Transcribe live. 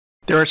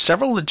There are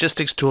several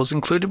logistics tools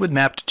included with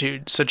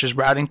Maptitude, such as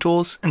routing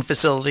tools and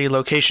facility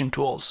location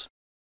tools.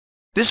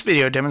 This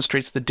video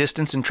demonstrates the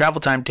distance and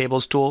travel time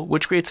tables tool,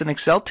 which creates an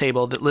Excel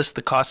table that lists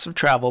the costs of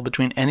travel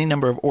between any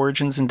number of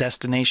origins and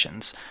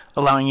destinations,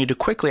 allowing you to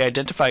quickly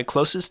identify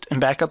closest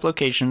and backup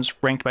locations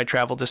ranked by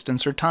travel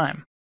distance or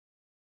time.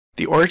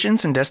 The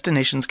origins and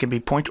destinations can be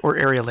point or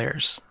area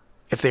layers.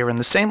 If they are in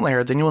the same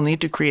layer, then you will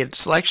need to create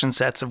selection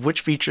sets of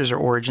which features are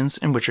origins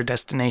and which are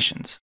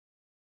destinations.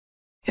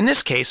 In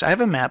this case, I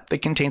have a map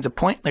that contains a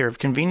point layer of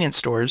convenience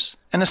stores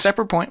and a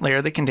separate point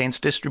layer that contains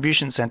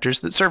distribution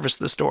centers that service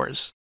the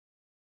stores.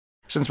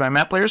 Since my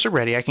map layers are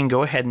ready, I can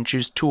go ahead and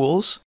choose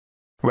Tools,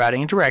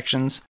 Routing and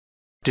Directions,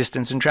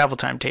 Distance and Travel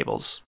Time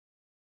tables.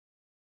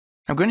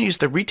 I'm going to use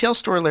the retail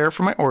store layer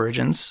for my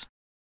origins,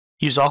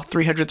 use all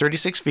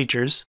 336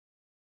 features,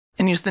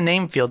 and use the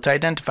name field to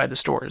identify the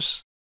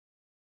stores.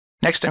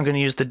 Next, I'm going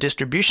to use the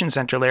distribution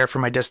center layer for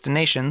my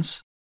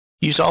destinations,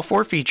 use all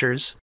 4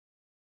 features,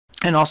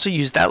 and also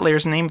use that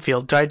layer's name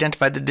field to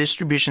identify the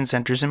distribution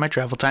centers in my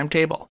travel time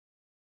table.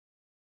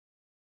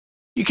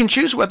 You can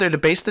choose whether to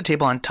base the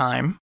table on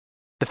time,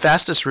 the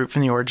fastest route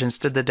from the origins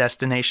to the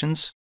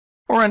destinations,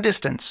 or on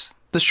distance,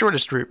 the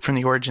shortest route from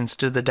the origins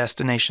to the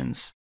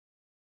destinations.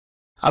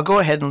 I'll go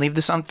ahead and leave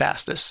this on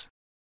fastest.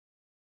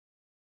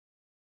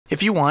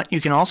 If you want, you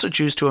can also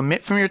choose to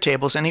omit from your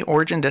tables any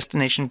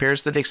origin-destination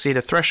pairs that exceed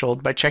a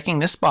threshold by checking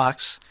this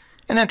box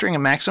and entering a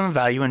maximum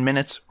value in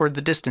minutes or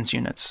the distance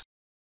units.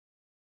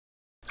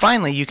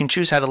 Finally, you can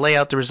choose how to lay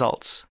out the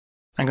results.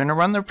 I'm going to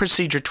run the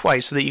procedure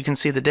twice so that you can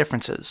see the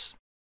differences.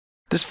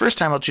 This first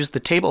time I'll choose the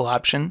table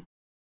option,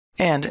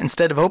 and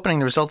instead of opening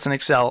the results in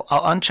Excel,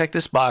 I'll uncheck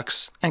this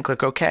box and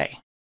click OK.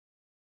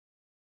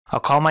 I'll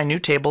call my new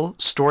table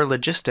Store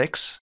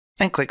Logistics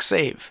and click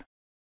Save.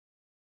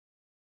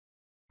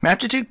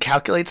 Maptitude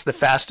calculates the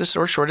fastest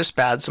or shortest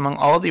paths among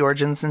all of the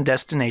origins and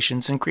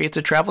destinations and creates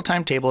a travel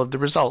time table of the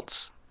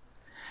results.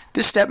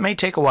 This step may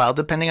take a while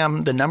depending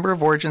on the number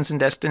of origins and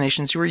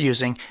destinations you are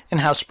using and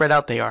how spread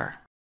out they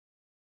are.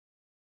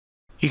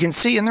 You can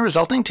see in the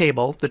resulting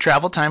table, the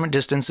travel time and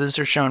distances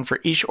are shown for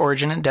each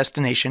origin and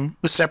destination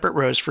with separate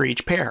rows for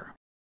each pair.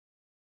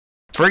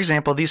 For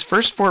example, these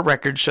first 4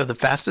 records show the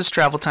fastest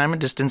travel time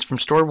and distance from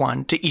Store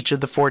 1 to each of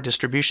the 4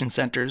 distribution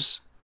centers.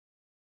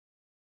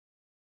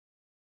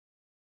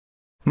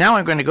 Now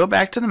I'm going to go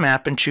back to the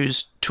map and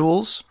choose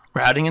Tools,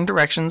 Routing and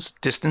Directions,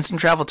 Distance and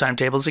Travel Time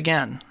tables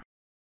again.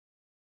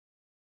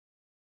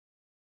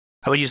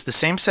 I will use the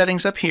same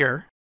settings up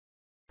here,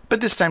 but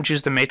this time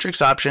choose the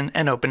Matrix option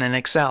and open in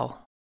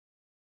Excel.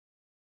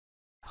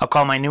 I'll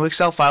call my new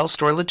Excel file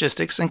Store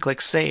Logistics and click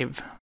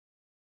Save.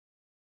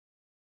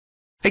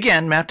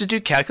 Again,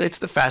 Maptitude calculates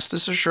the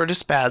fastest or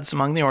shortest paths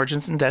among the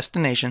origins and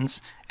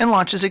destinations and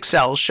launches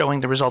Excel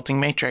showing the resulting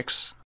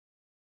matrix.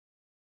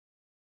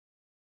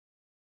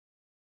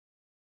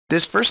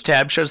 This first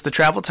tab shows the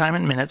travel time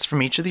in minutes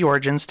from each of the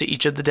origins to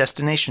each of the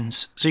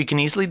destinations, so you can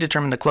easily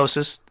determine the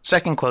closest,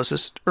 second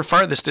closest, or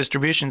farthest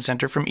distribution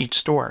center from each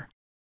store.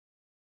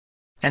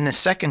 And the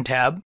second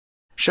tab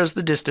shows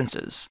the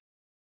distances.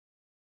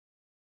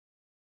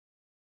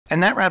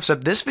 And that wraps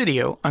up this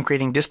video on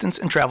creating distance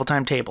and travel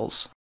time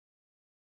tables.